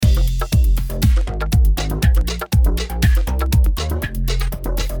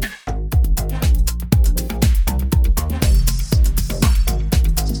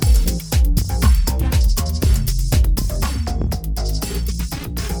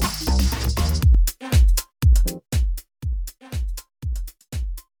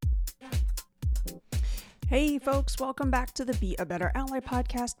Hey folks, welcome back to the Be a Better Ally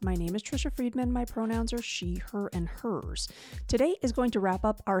podcast. My name is Trisha Friedman. My pronouns are she, her, and hers. Today is going to wrap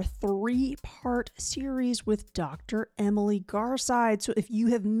up our 3-part series with Dr. Emily Garside. So if you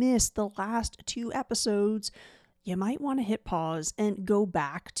have missed the last 2 episodes, you might want to hit pause and go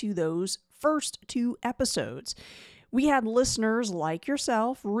back to those first 2 episodes. We had listeners like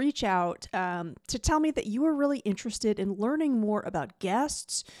yourself reach out to tell me that you were really interested in learning more about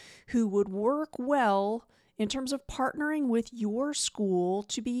guests who would work well in terms of partnering with your school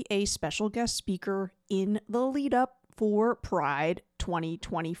to be a special guest speaker in the lead up for Pride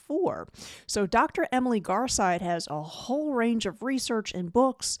 2024. So Dr. Emily Garside has a whole range of research and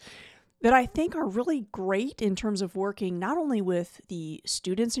books that I think are really great in terms of working not only with the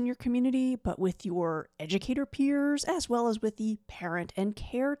students in your community, but with your educator peers, as well as with the parent and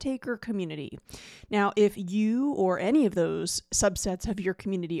caretaker community. Now, if you or any of those subsets of your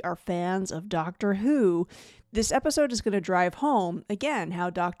community are fans of Doctor Who, this episode is going to drive home, again,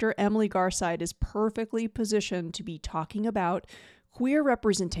 how Dr. Emily Garside is perfectly positioned to be talking about queer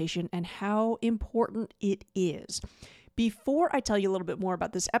representation and how important it is. Before I tell you a little bit more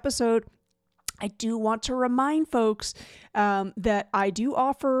about this episode, I do want to remind folks that I do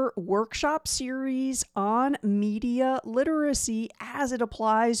offer workshop series on media literacy as it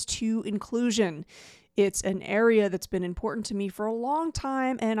applies to inclusion. It's an area that's been important to me for a long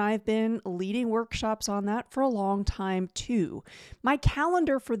time, and I've been leading workshops on that for a long time too. My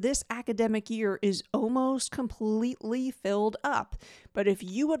calendar for this academic year is almost completely filled up, but if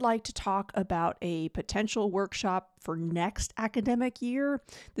you would like to talk about a potential workshop for next academic year,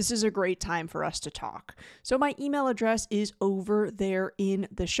 this is a great time for us to talk. So my email address is over there in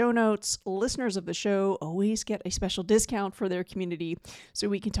the show notes. Listeners of the show always get a special discount for their community, so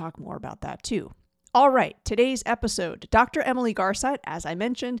we can talk more about that too. All right, today's episode, Dr. Emily Garside, as I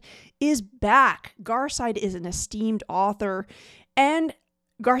mentioned, is back. Garside is an esteemed author, and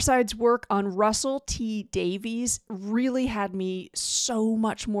Garside's work on Russell T. Davies really had me so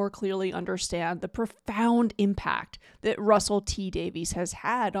much more clearly understand the profound impact that Russell T. Davies has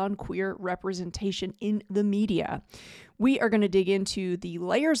had on queer representation in the media. We are going to dig into the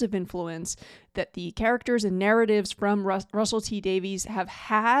layers of influence that the characters and narratives from Russell T. Davies have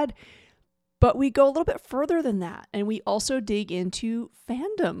had. But we go a little bit further than that, and we also dig into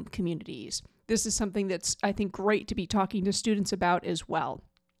fandom communities. This is something that's, I think, great to be talking to students about as well.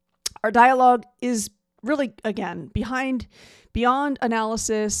 Our dialogue is really, again, beyond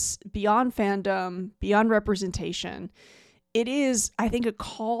analysis, beyond fandom, beyond representation. It is, I think, a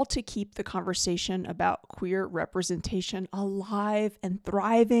call to keep the conversation about queer representation alive and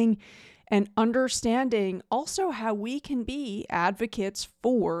thriving, and understanding also how we can be advocates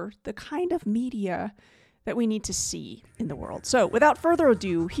for the kind of media that we need to see in the world. So without further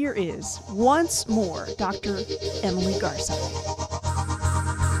ado, here is once more Dr. Emily Garside.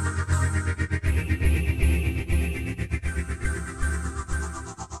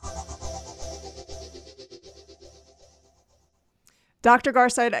 Dr.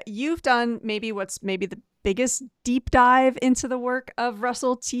 Garside, you've done maybe the biggest deep dive into the work of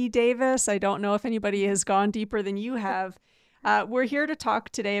Russell T. Davies. I don't know if anybody has gone deeper than you have. We're here to talk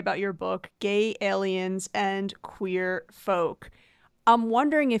today about your book, Gay Aliens and Queer Folk. I'm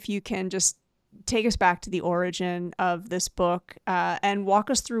wondering if you can just take us back to the origin of this book and walk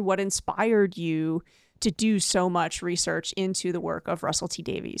us through what inspired you to do so much research into the work of Russell T.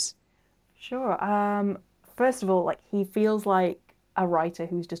 Davies. Sure. First of all, he feels like a writer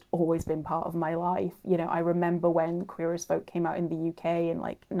who's just always been part of my life. You know, I remember when Queer as Folk came out in the UK in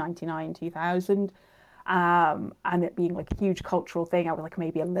 99, 2000, and it being a huge cultural thing. I was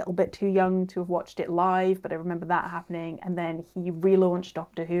maybe a little bit too young to have watched it live, but I remember that happening. And then he relaunched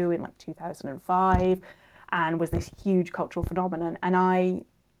Doctor Who in 2005 and was this huge cultural phenomenon. And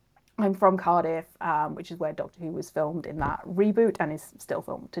I'm from Cardiff, which is where Doctor Who was filmed in that reboot and is still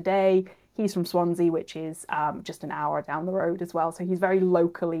filmed today. He's from Swansea, which is just an hour down the road as well. So he's very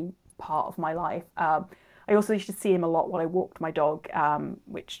locally part of my life. I also used to see him a lot while I walked my dog,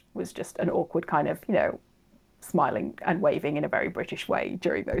 which was just an awkward kind of, smiling and waving in a very British way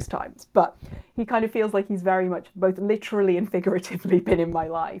during those times. But he kind of feels like he's very much both literally and figuratively been in my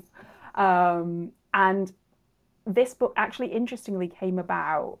life. And this book actually, interestingly, came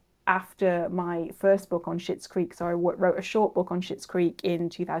about after my first book on Schitt's Creek. So I wrote a short book on Schitt's Creek in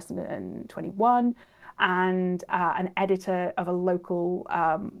 2021, and an editor of a local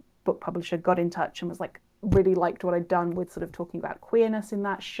book publisher got in touch and was really liked what I'd done with sort of talking about queerness in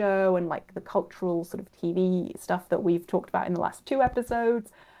that show and the cultural sort of TV stuff that we've talked about in the last 2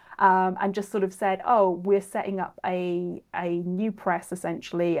 episodes. and just sort of said, oh, we're setting up a new press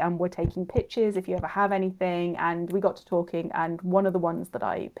essentially, and we're taking pictures if you ever have anything. And we got to talking, and one of the ones that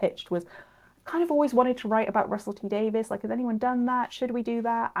I pitched was, kind of always wanted to write about Russell T Davies. Like, has anyone done that? Should we do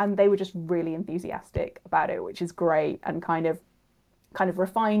that? And they were just really enthusiastic about it, which is great, and kind of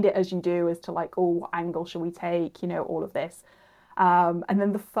refined it as you do as to like, oh, what angle should we take? You know, all of this. And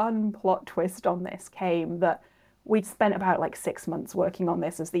then the fun plot twist on this came that we'd spent about like 6 months working on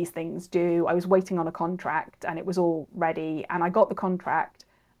this, as these things do. I was waiting on a contract and it was all ready, and I got the contract,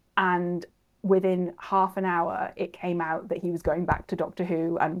 and within half an hour it came out that he was going back to Doctor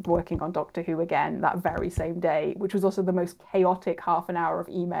Who and working on Doctor Who again that very same day, which was also the most chaotic half an hour of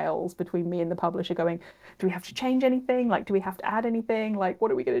emails between me and the publisher going, do we have to change anything? Like, do we have to add anything? Like, what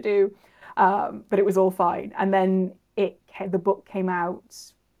are we going to do? But it was all fine. And then the book came out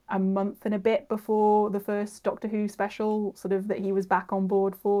a month and a bit before the first Doctor Who special, sort of, that he was back on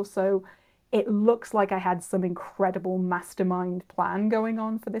board for. So it looks like I had some incredible mastermind plan going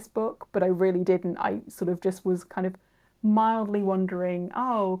on for this book, but I really didn't. I sort of just was kind of mildly wondering,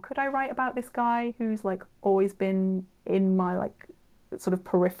 oh, could I write about this guy who's like always been in my like sort of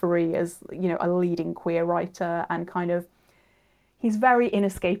periphery as, you know, a leading queer writer, and kind of he's very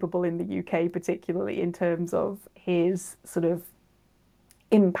inescapable in the UK, particularly in terms of his sort of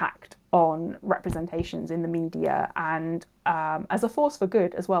impact on representations in the media, and as a force for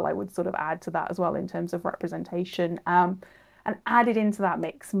good as well. I would sort of add to that as well in terms of representation. And added into that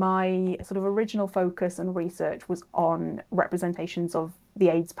mix, my sort of original focus and research was on representations of the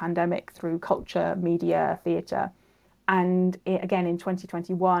AIDS pandemic through culture, media, theatre. And again, in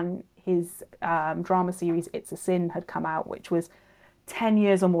 2021, his drama series It's a Sin had come out, which was 10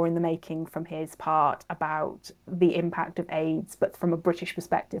 years or more in the making from his part, about the impact of AIDS, but from a British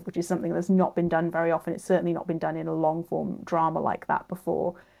perspective, which is something that's not been done very often. It's certainly not been done in a long form drama like that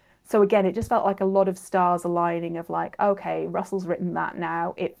before. So again, it just felt like a lot of stars aligning of like, okay, Russell's written that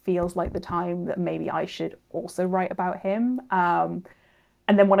now. It feels like the time that maybe I should also write about him.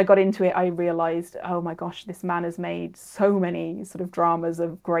 And then when I got into it, I realized, oh my gosh, this man has made so many sort of dramas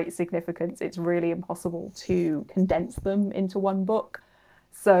of great significance. It's really impossible to condense them into one book.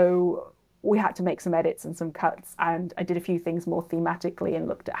 So we had to make some edits and some cuts. And I did a few things more thematically and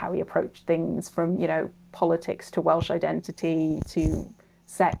looked at how he approached things from, you know, politics to Welsh identity to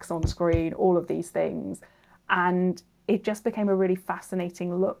sex on screen, all of these things. And it just became a really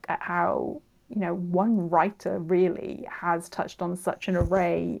fascinating look at how, you know, one writer really has touched on such an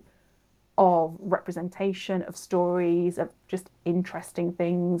array of representation, of stories, of just interesting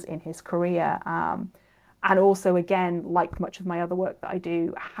things in his career. And also, again, like much of my other work that I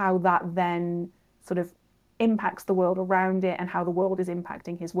do, how that then sort of impacts the world around it, and how the world is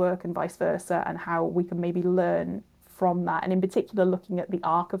impacting his work and vice versa, and how we can maybe learn from that. And in particular, looking at the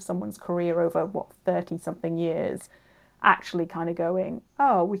arc of someone's career over, 30 something years, actually kind of going,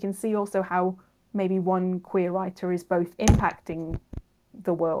 oh, we can see also how maybe one queer writer is both impacting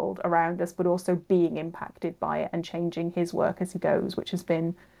the world around us, but also being impacted by it and changing his work as he goes, which has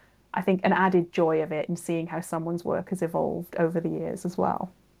been, I think, an added joy of it, and seeing how someone's work has evolved over the years as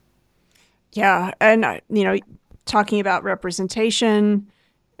well. Yeah. And, you know, talking about representation,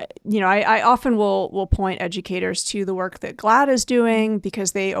 you know, I often will point educators to the work that GLAAD is doing,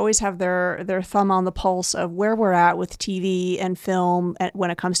 because they always have their thumb on the pulse of where we're at with TV and film when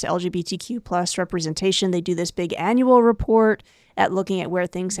it comes to LGBTQ plus representation. They do this big annual report at looking at where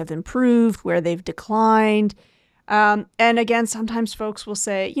things have improved, where they've declined. And again, sometimes folks will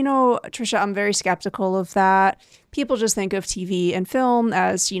say, you know, Trisha, I'm very skeptical of that. People just think of TV and film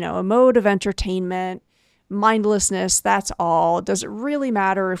as, you know, a mode of entertainment. Mindlessness, that's all. Does it really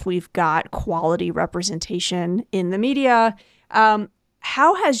matter if we've got quality representation in the media?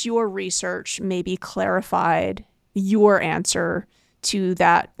 How has your research maybe clarified your answer to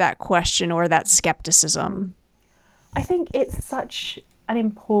that question or that skepticism? I think it's such an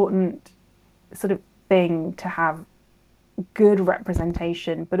important sort of thing to have good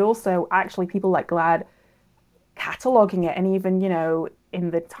representation, but also actually people like GLAAD cataloging it, and even, you know,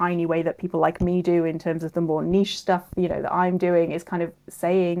 in the tiny way that people like me do in terms of the more niche stuff, you know, that I'm doing, is kind of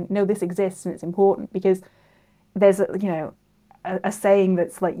saying, no, this exists and it's important. Because there's a saying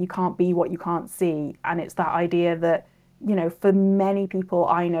that's like, you can't be what you can't see. And it's that idea that, you know, for many people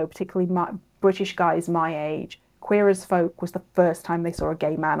I know, particularly British guys my age, Queer as Folk was the first time they saw a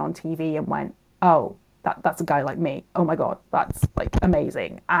gay man on TV and went, oh, that's a guy like me. Oh my God, that's like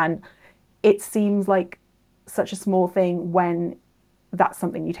amazing. And it seems like such a small thing when that's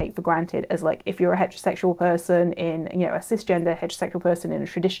something you take for granted, as like, if you're a heterosexual person in, you know, a cisgender heterosexual person in a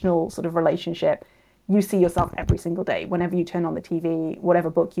traditional sort of relationship, you see yourself every single day. Whenever you turn on the TV, whatever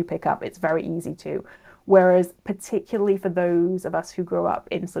book you pick up, it's very easy to. Whereas, particularly for those of us who grew up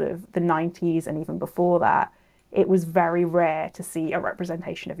in sort of the 90s and even before that, it was very rare to see a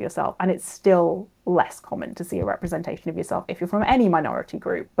representation of yourself. And it's still less common to see a representation of yourself if you're from any minority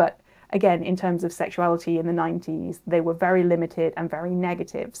group. But again, in terms of sexuality in the 90s, they were very limited and very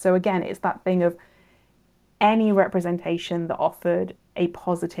negative. So again, it's that thing of any representation that offered a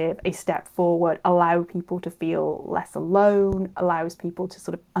positive, a step forward, allowed people to feel less alone, allows people to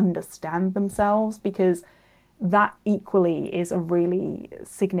sort of understand themselves, because that equally is a really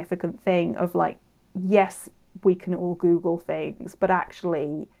significant thing of like, yes, we can all Google things, but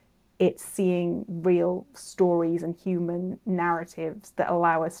actually it's seeing real stories and human narratives that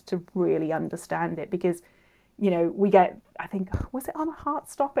allow us to really understand it. Because we get, I think, was it on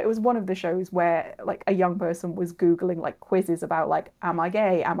Heartstopper? It was one of the shows where like a young person was Googling like quizzes about like, am I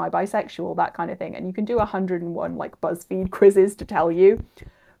gay? Am I bisexual? That kind of thing. And you can do 101 like BuzzFeed quizzes to tell you.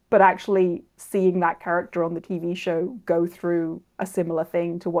 But actually seeing that character on the TV show go through a similar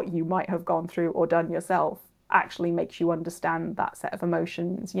thing to what you might have gone through or done yourself actually makes you understand that set of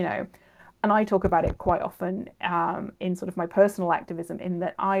emotions. And I talk about it quite often in sort of my personal activism, in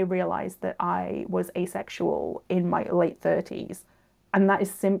that I realized that I was asexual in my late 30s. And that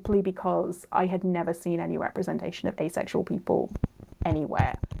is simply because I had never seen any representation of asexual people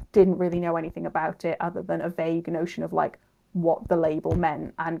anywhere. Didn't really know anything about it other than a vague notion of like what the label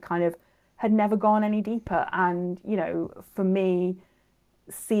meant, and kind of had never gone any deeper. And, for me,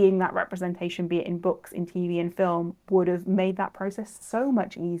 seeing that representation, be it in books, in TV and film, would have made that process so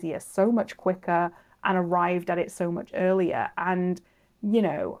much easier, so much quicker, and arrived at it so much earlier. And,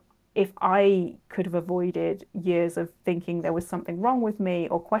 if I could have avoided years of thinking there was something wrong with me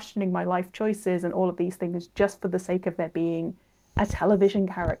or questioning my life choices and all of these things just for the sake of there being a television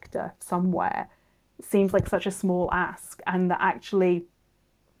character somewhere, seems like such a small ask. And that actually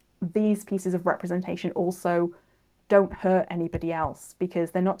these pieces of representation also don't hurt anybody else,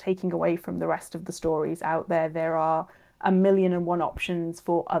 because they're not taking away from the rest of the stories out there. There are a million and one options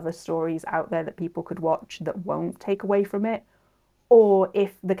for other stories out there that people could watch that won't take away from it. Or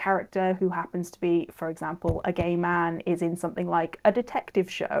if the character who happens to be, for example, a gay man is in something like a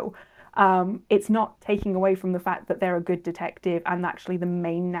detective show, it's not taking away from the fact that they're a good detective and actually the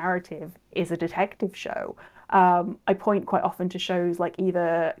main narrative is a detective show. I point quite often to shows like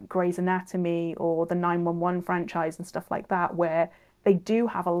either Grey's Anatomy or the 911 franchise and stuff like that, where they do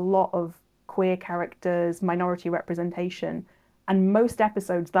have a lot of queer characters, minority representation. And most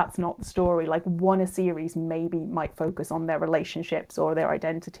episodes, that's not the story. Like one a series maybe might focus on their relationships or their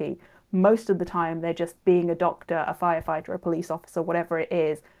identity. Most of the time, they're just being a doctor, a firefighter, a police officer, whatever it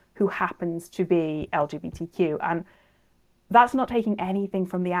is, who happens to be LGBTQ. And that's not taking anything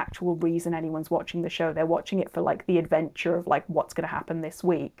from the actual reason anyone's watching the show. They're watching it for like the adventure of like what's going to happen this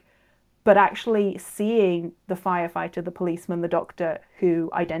week. But actually seeing the firefighter, the policeman, the doctor who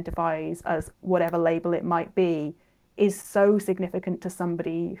identifies as whatever label it might be is so significant to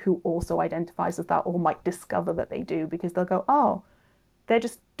somebody who also identifies as that, or might discover that they do, because they'll go, oh, they're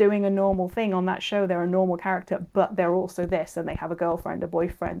just doing a normal thing on that show. They're a normal character, but they're also this, and they have a girlfriend, a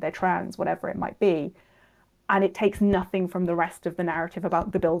boyfriend, they're trans, whatever it might be. And it takes nothing from the rest of the narrative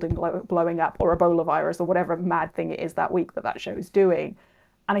about the building blowing up or Ebola virus or whatever mad thing it is that week that show is doing.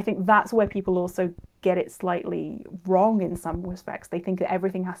 And I think that's where people also get it slightly wrong in some respects. They think that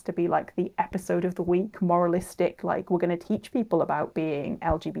everything has to be like the episode of the week, moralistic, like we're going to teach people about being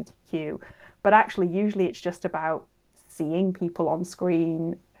LGBTQ. But actually, usually it's just about seeing people on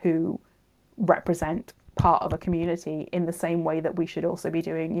screen who represent part of a community in the same way that we should also be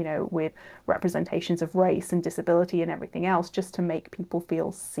doing, with representations of race and disability and everything else, just to make people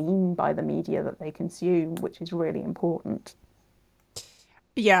feel seen by the media that they consume, which is really important.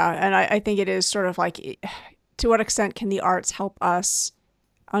 Yeah, and I think it is sort of like, to what extent can the arts help us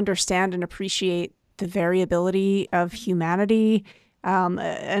understand and appreciate the variability of humanity? An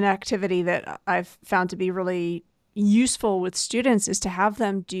activity that I've found to be really useful with students is to have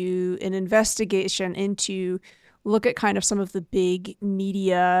them do an investigation into, look at kind of some of the big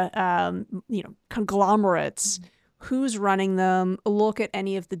media, conglomerates, who's running them, look at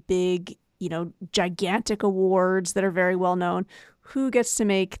any of the big, gigantic awards that are very well known, who gets to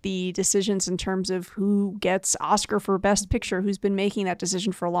make the decisions in terms of who gets Oscar for Best Picture, who's been making that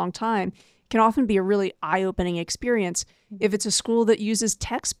decision for a long time. Can often be a really eye-opening experience. If it's a school that uses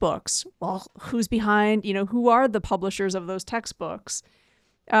textbooks, well, who's behind, who are the publishers of those textbooks?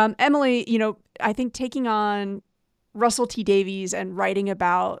 Emily, I think taking on Russell T Davies and writing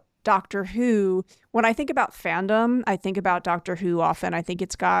about Doctor Who, when I think about fandom, I think about Doctor Who often. I think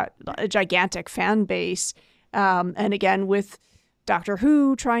it's got a gigantic fan base. And again, with Doctor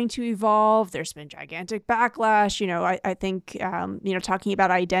Who trying to evolve, there's been gigantic backlash. I think, talking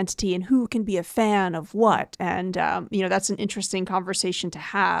about identity and who can be a fan of what. And, that's an interesting conversation to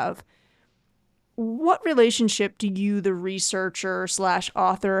have. What relationship do you, the researcher /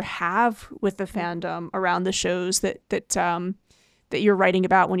 author, have with the fandom around the shows that you're writing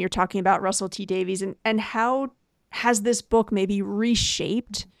about when you're talking about Russell T Davies, and how has this book maybe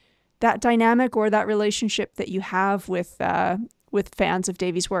reshaped that dynamic or that relationship that you have with fans of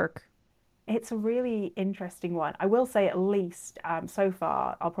Davies' work? It's a really interesting one. I will say, at least so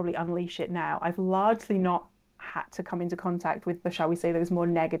far, I'll probably unleash it now. I've largely not had to come into contact with shall we say, those more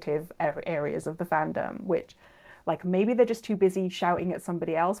negative areas of the fandom, which, like, maybe they're just too busy shouting at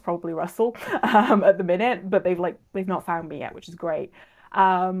somebody else, probably Russell, at the minute, but they've not found me yet, which is great.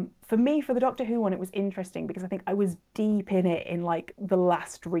 For me, for the Doctor Who one, it was interesting because I think I was deep in it in like the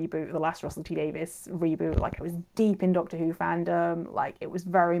last reboot, the last Russell T Davies reboot. Like, I was deep in Doctor Who fandom. Like, it was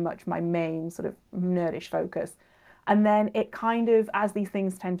very much my main sort of nerdish focus. And then it kind of, as these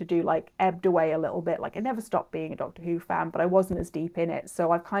things tend to do, like ebbed away a little bit. Like, I never stopped being a Doctor Who fan, but I wasn't as deep in it.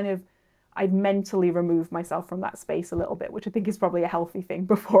 So I'd mentally removed myself from that space a little bit, which I think is probably a healthy thing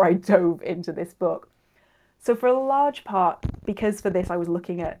before I dove into this book. So for a large part, because for this I was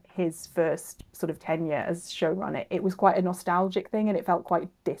looking at his first sort of tenure as showrunner, it was quite a nostalgic thing, and it felt quite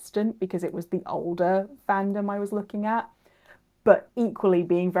distant because it was the older fandom I was looking at. But equally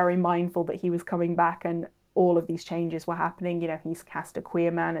being very mindful that he was coming back and all of these changes were happening. He's cast a queer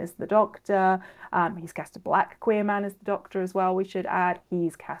man as the Doctor. He's cast a black queer man as the Doctor as well, we should add.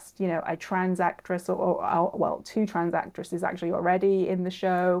 He's cast, a trans actress, well, two trans actresses actually already in the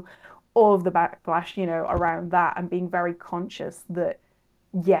show. All of the backlash, around that, and being very conscious that,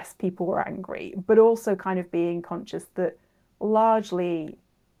 yes, people were angry, but also kind of being conscious that largely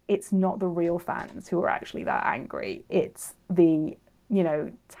it's not the real fans who are actually that angry. It's the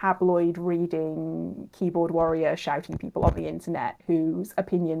tabloid reading keyboard warrior shouting people on the internet whose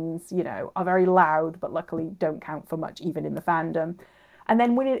opinions, are very loud, but luckily don't count for much even in the fandom. And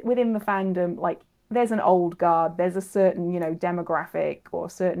then within the fandom, like, there's an old guard, there's a certain, demographic or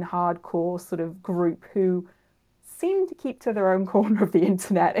certain hardcore sort of group who seem to keep to their own corner of the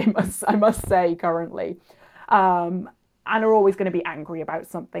internet, I must say, currently. And are always going to be angry about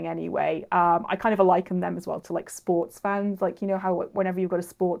something anyway. I kind of liken them as well to like sports fans. Like, how whenever you've got a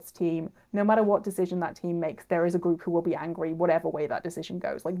sports team, no matter what decision that team makes, there is a group who will be angry, whatever way that decision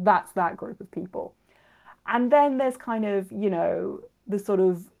goes. Like, that's that group of people. And then there's kind of, the sort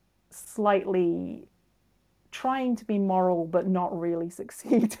of slightly trying to be moral, but not really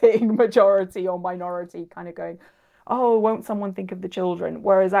succeeding majority or minority kind of going, oh, won't someone think of the children?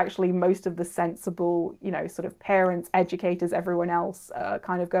 Whereas actually most of the sensible, sort of parents, educators, everyone else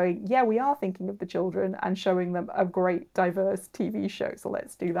kind of going, yeah, we are thinking of the children and showing them a great diverse TV show. So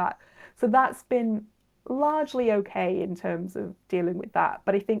let's do that. So that's been largely okay in terms of dealing with that.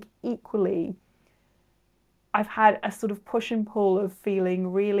 But I think equally, I've had a sort of push and pull of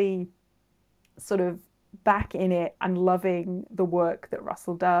feeling really sort of back in it and loving the work that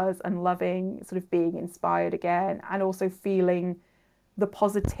Russell does and loving sort of being inspired again, and also feeling the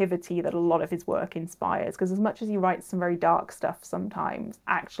positivity that a lot of his work inspires. Because as much as he writes some very dark stuff sometimes,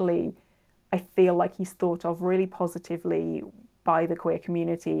 actually I feel like he's thought of really positively by the queer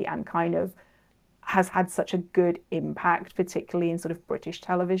community and kind of has had such a good impact, particularly in sort of British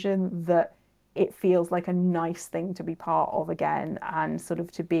television, that it feels like a nice thing to be part of again, and sort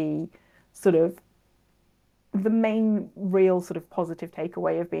of to be sort of the main real sort of positive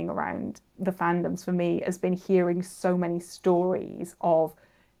takeaway of being around the fandoms for me has been hearing so many stories of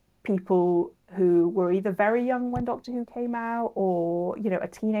people who were either very young when Doctor Who came out, or, a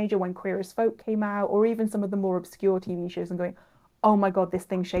teenager when Queer as Folk came out, or even some of the more obscure TV shows, and going, oh my God, this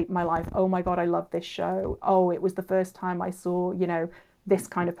thing shaped my life. Oh my God, I love this show. Oh, it was the first time I saw, this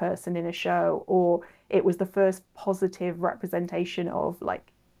kind of person in a show, or it was the first positive representation of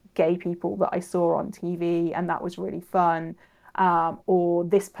like gay people that I saw on TV, and that was really fun. Or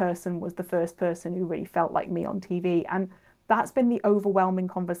this person was the first person who really felt like me on TV. And that's been the overwhelming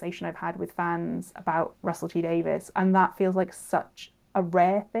conversation I've had with fans about Russell T Davies. And that feels like such a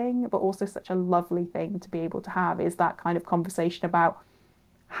rare thing, but also such a lovely thing to be able to have, is that kind of conversation about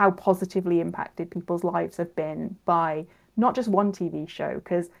how positively impacted people's lives have been by not just one TV show,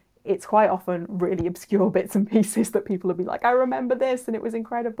 because it's quite often really obscure bits and pieces that people will be like, I remember this and it was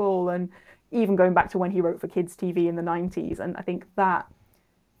incredible. And even going back to when he wrote for kids TV in the 90s. And I think that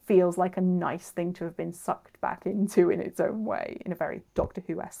feels like a nice thing to have been sucked back into in its own way, in a very Doctor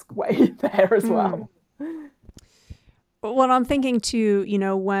Who-esque way there as well. What I'm thinking too,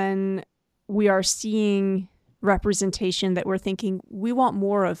 when we are seeing representation that we're thinking we want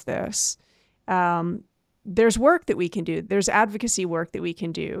more of this, there's work that we can do. There's advocacy work that we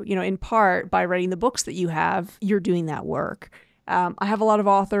can do, in part by writing the books that you have, you're doing that work. I have a lot of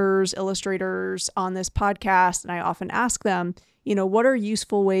authors, illustrators on this podcast, and I often ask them, what are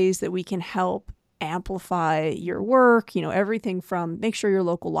useful ways that we can help amplify your work? Everything from make sure your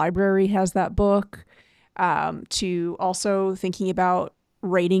local library has that book, to also thinking about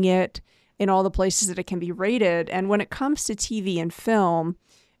rating it in all the places that it can be rated. And when it comes to TV and film,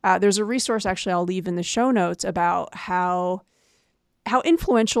 there's a resource actually I'll leave in the show notes about how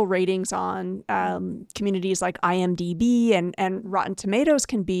influential ratings on communities like IMDb and Rotten Tomatoes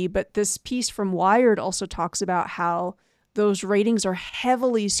can be. But this piece from Wired also talks about how those ratings are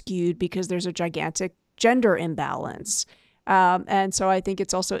heavily skewed because there's a gigantic gender imbalance. And so I think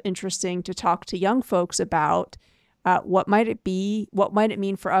it's also interesting to talk to young folks about what might it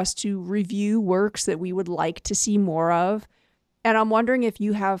mean for us to review works that we would like to see more of. And I'm wondering if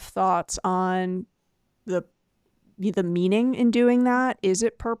you have thoughts on the meaning in doing that. Is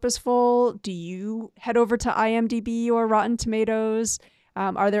it purposeful? Do you head over to IMDb or Rotten Tomatoes?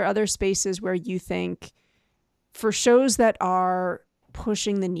 Are there other spaces where you think for shows that are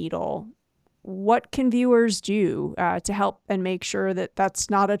pushing the needle, what can viewers do to help and make sure that that's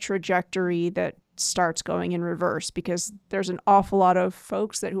not a trajectory that starts going in reverse? Because there's an awful lot of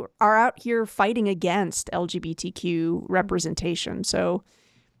folks that who are out here fighting against LGBTQ representation. So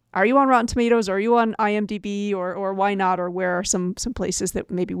are you on Rotten Tomatoes? Are you on IMDb? Or why not? Or where are some places that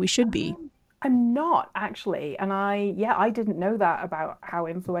maybe we should be? I'm not actually. And I didn't know that about how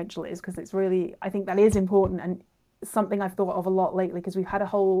influential it is, because it's really, I think that is important and something I've thought of a lot lately, because we've had a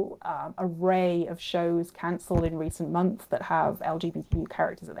whole array of shows cancelled in recent months that have LGBTQ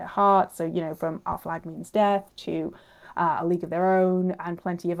characters at their heart. So, from Our Flag Means Death to A League of Their Own, and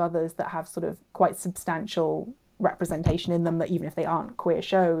plenty of others that have sort of quite substantial representation in them, that even if they aren't queer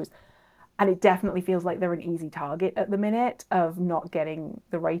shows. And it definitely feels like they're an easy target at the minute of not getting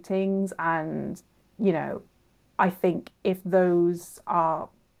the ratings. And, I think if those are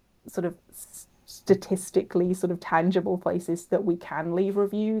sort of statistically sort of tangible places that we can leave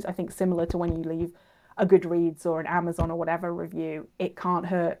reviews, I think similar to when you leave a Goodreads or an Amazon or whatever review, it can't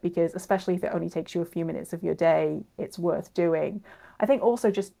hurt, because especially if it only takes you a few minutes of your day, it's worth doing. I think also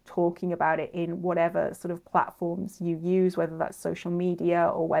just talking about it in whatever sort of platforms you use, whether that's social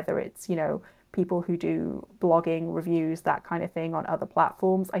media or whether it's, people who do blogging, reviews, that kind of thing on other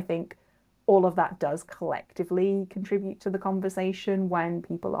platforms. I think all of that does collectively contribute to the conversation when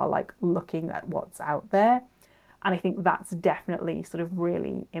people are like looking at what's out there. And I think that's definitely sort of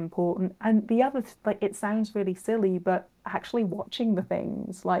really important. And the other, it sounds really silly, but actually watching the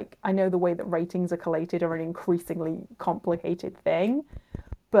things, I know the way that ratings are collated are an increasingly complicated thing.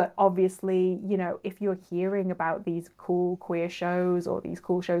 But obviously, if you're hearing about these cool queer shows or these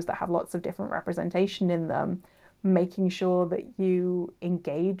cool shows that have lots of different representation in them, making sure that you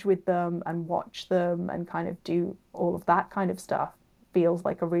engage with them and watch them and kind of do all of that kind of stuff feels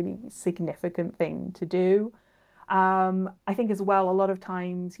like a really significant thing to do. I think as well, a lot of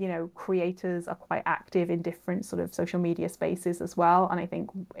times, creators are quite active in different sort of social media spaces as well. And I think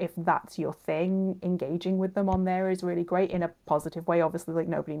if that's your thing, engaging with them on there is really great in a positive way. Obviously,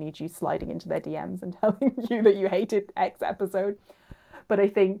 nobody needs you sliding into their DMs and telling you that you hated X episode. But I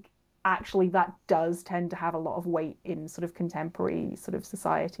think actually that does tend to have a lot of weight in sort of contemporary sort of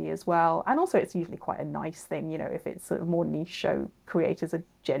society as well. And also it's usually quite a nice thing, if it's sort of more niche show, creators are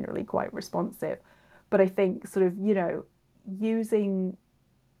generally quite responsive. But I think sort of, using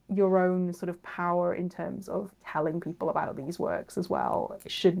your own sort of power in terms of telling people about these works as well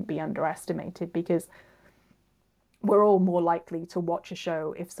shouldn't be underestimated, because we're all more likely to watch a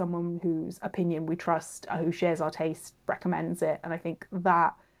show if someone whose opinion we trust, who shares our taste, recommends it. And I think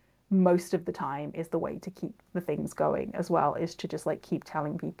that most of the time is the way to keep the things going as well, is to just keep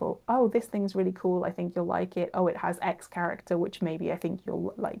telling people, oh, this thing's really cool, I think you'll like it. Oh, it has X character, which maybe I think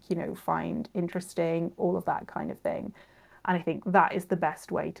you'll find interesting, all of that kind of thing. And I think that is the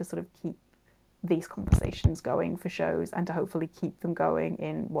best way to sort of keep these conversations going for shows, and to hopefully keep them going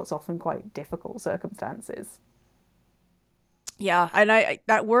in what's often quite difficult circumstances. Yeah, and I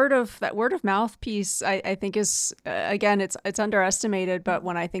that word of mouth piece, I think is again, it's underestimated. But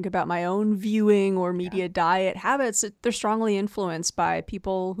when I think about my own viewing or media diet habits, they're strongly influenced by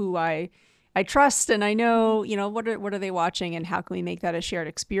people who I trust, and I know what are they watching, and how can we make that a shared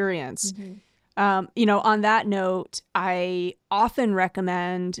experience. On that note, I often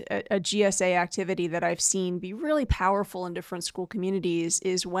recommend a GSA activity that I've seen be really powerful in different school communities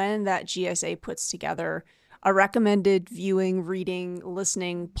is when that GSA puts together a recommended viewing, reading,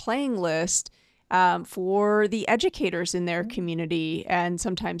 listening, playing list for the educators in their community. And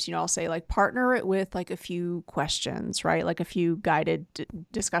sometimes, I'll say like partner it with like a few questions, right? Like a few guided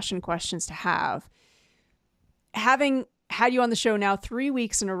discussion questions to have. Having had you on the show now 3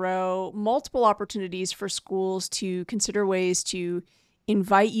 weeks in a row, multiple opportunities for schools to consider ways to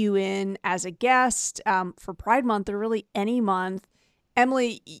invite you in as a guest for Pride Month or really any month.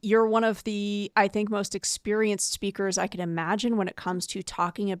 Emily, you're one of the, I think, most experienced speakers I can imagine when it comes to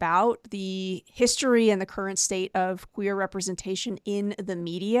talking about the history and the current state of queer representation in the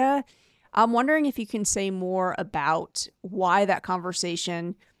media. I'm wondering if you can say more about why that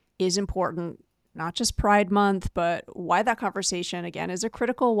conversation is important, not just Pride Month, but why that conversation, again, is a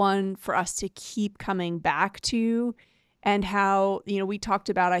critical one for us to keep coming back to, and how, we talked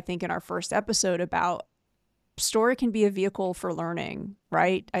about, I think, in our first episode about story can be a vehicle for learning,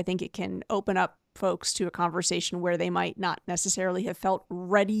 right? I think it can open up folks to a conversation where they might not necessarily have felt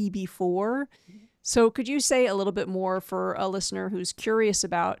ready before. So could you say a little bit more for a listener who's curious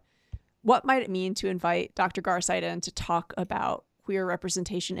about what might it mean to invite Dr. Garside in to talk about queer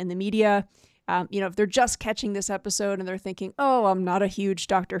representation in the media? If they're just catching this episode and they're thinking, oh, I'm not a huge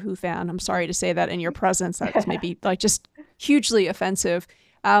Doctor Who fan. I'm sorry to say that in your presence. That's maybe like just hugely offensive.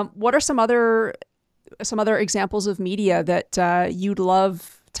 What are some other examples of media that you'd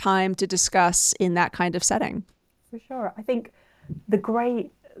love time to discuss in that kind of setting? For sure. I think the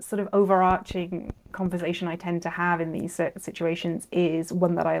great sort of overarching conversation I tend to have in these situations is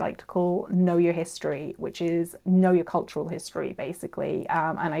one that I like to call know your history, which is know your cultural history, basically.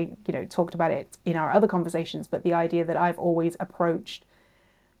 And I, talked about it in our other conversations, but the idea that I've always approached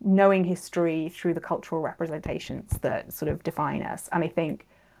knowing history through the cultural representations that sort of define us. And I think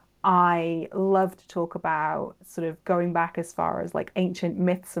I love to talk about sort of going back as far as like ancient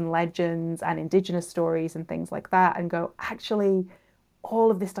myths and legends and indigenous stories and things like that, and go, actually,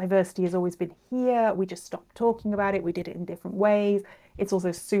 all of this diversity has always been here. We just stopped talking about it. We did it in different ways. It's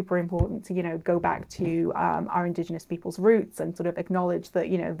also super important to, go back to our indigenous people's roots and sort of acknowledge that,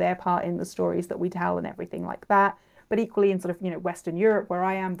 their part in the stories that we tell and everything like that. But equally in sort of, Western Europe, where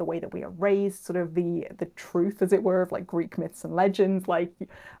I am, the way that we are raised, sort of the truth, as it were, of like Greek myths and legends. Like,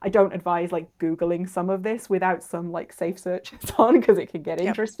 I don't advise like Googling some of this without some like safe searches on, because it can get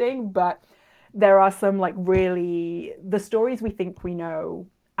interesting. But there are some like really, the stories we think we know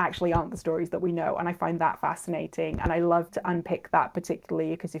actually aren't the stories that we know. And I find that fascinating. And I love to unpick that,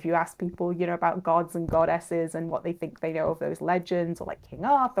 particularly because if you ask people, about gods and goddesses and what they think they know of those legends, or like King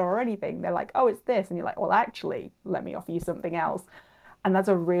Arthur or anything, they're like, oh, it's this. And you're like, well, actually, let me offer you something else. And that's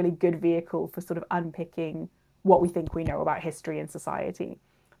a really good vehicle for sort of unpicking what we think we know about history and society.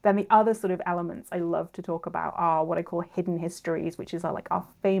 Then the other sort of elements I love to talk about are what I call hidden histories, which is like our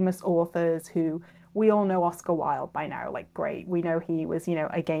famous authors who we all know. Oscar Wilde by now, like, great. We know he was,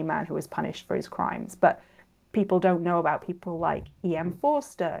 a gay man who was punished for his crimes. But people don't know about people like E.M.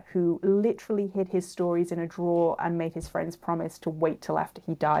 Forster, who literally hid his stories in a drawer and made his friends promise to wait till after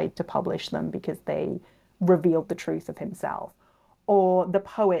he died to publish them because they revealed the truth of himself. Or the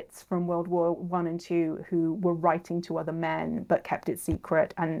poets from World War I and II who were writing to other men but kept it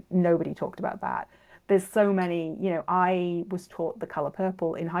secret, and nobody talked about that. There's so many, I was taught The Color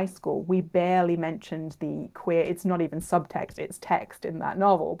Purple in high school. We barely mentioned the queer, it's not even subtext, it's text in that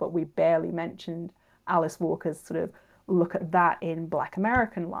novel, but we barely mentioned Alice Walker's sort of look at that in Black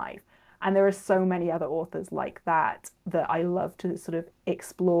American life. And there are so many other authors like that that I love to sort of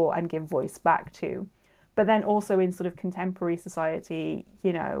explore and give voice back to. But then also in sort of contemporary society,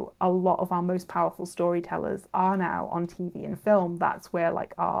 a lot of our most powerful storytellers are now on TV and film. That's where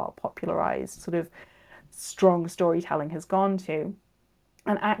like our popularized sort of strong storytelling has gone to.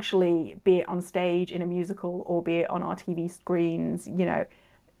 And actually, be it on stage in a musical or be it on our TV screens,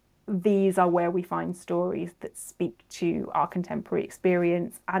 these are where we find stories that speak to our contemporary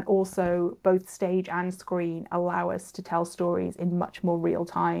experience. And also both stage and screen allow us to tell stories in much more real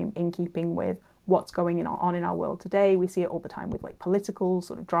time, in keeping with what's going on in our world today. We see it all the time with like political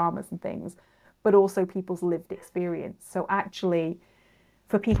sort of dramas and things, but also people's lived experience. So actually,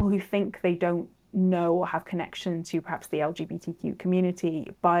 for people who think they don't know or have connection to perhaps the LGBTQ community,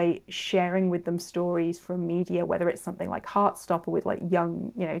 by sharing with them stories from media, whether it's something like Heartstopper with like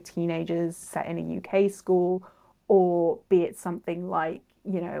young, teenagers set in a UK school, or be it something like,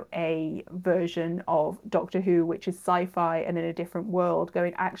 a version of Doctor Who, which is sci-fi and in a different world,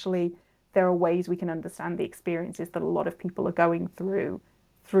 going, actually, there are ways we can understand the experiences that a lot of people are going through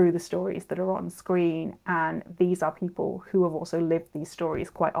through the stories that are on screen. And these are people who have also lived these stories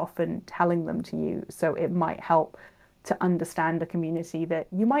quite often, telling them to you. So it might help to understand a community that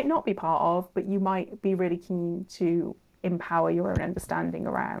you might not be part of, but you might be really keen to empower your own understanding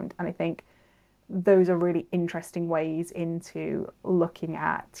around. And I think those are really interesting ways into looking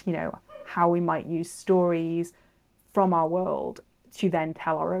at, how we might use stories from our world to then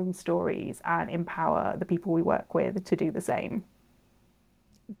tell our own stories and empower the people we work with to do the same.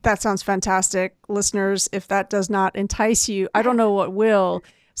 That sounds fantastic. Listeners, if that does not entice you, I don't know what will.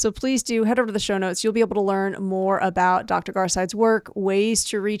 So please do head over to the show notes. You'll be able to learn more about Dr. Garside's work, ways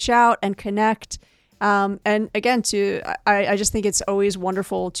to reach out and connect. And again, I just think it's always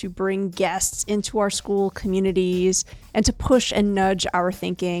wonderful to bring guests into our school communities and to push and nudge our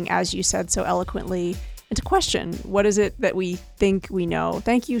thinking, as you said so eloquently, and to question what is it that we think we know.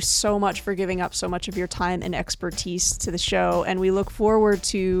 Thank you so much for giving up so much of your time and expertise to the show. And we look forward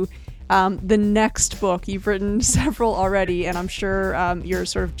to the next book. You've written several already, and I'm sure you're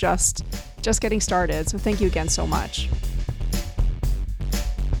sort of just getting started. So thank you again so much.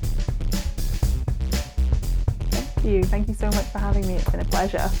 Thank you so much for having me. It's been a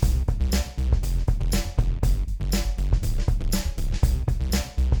pleasure.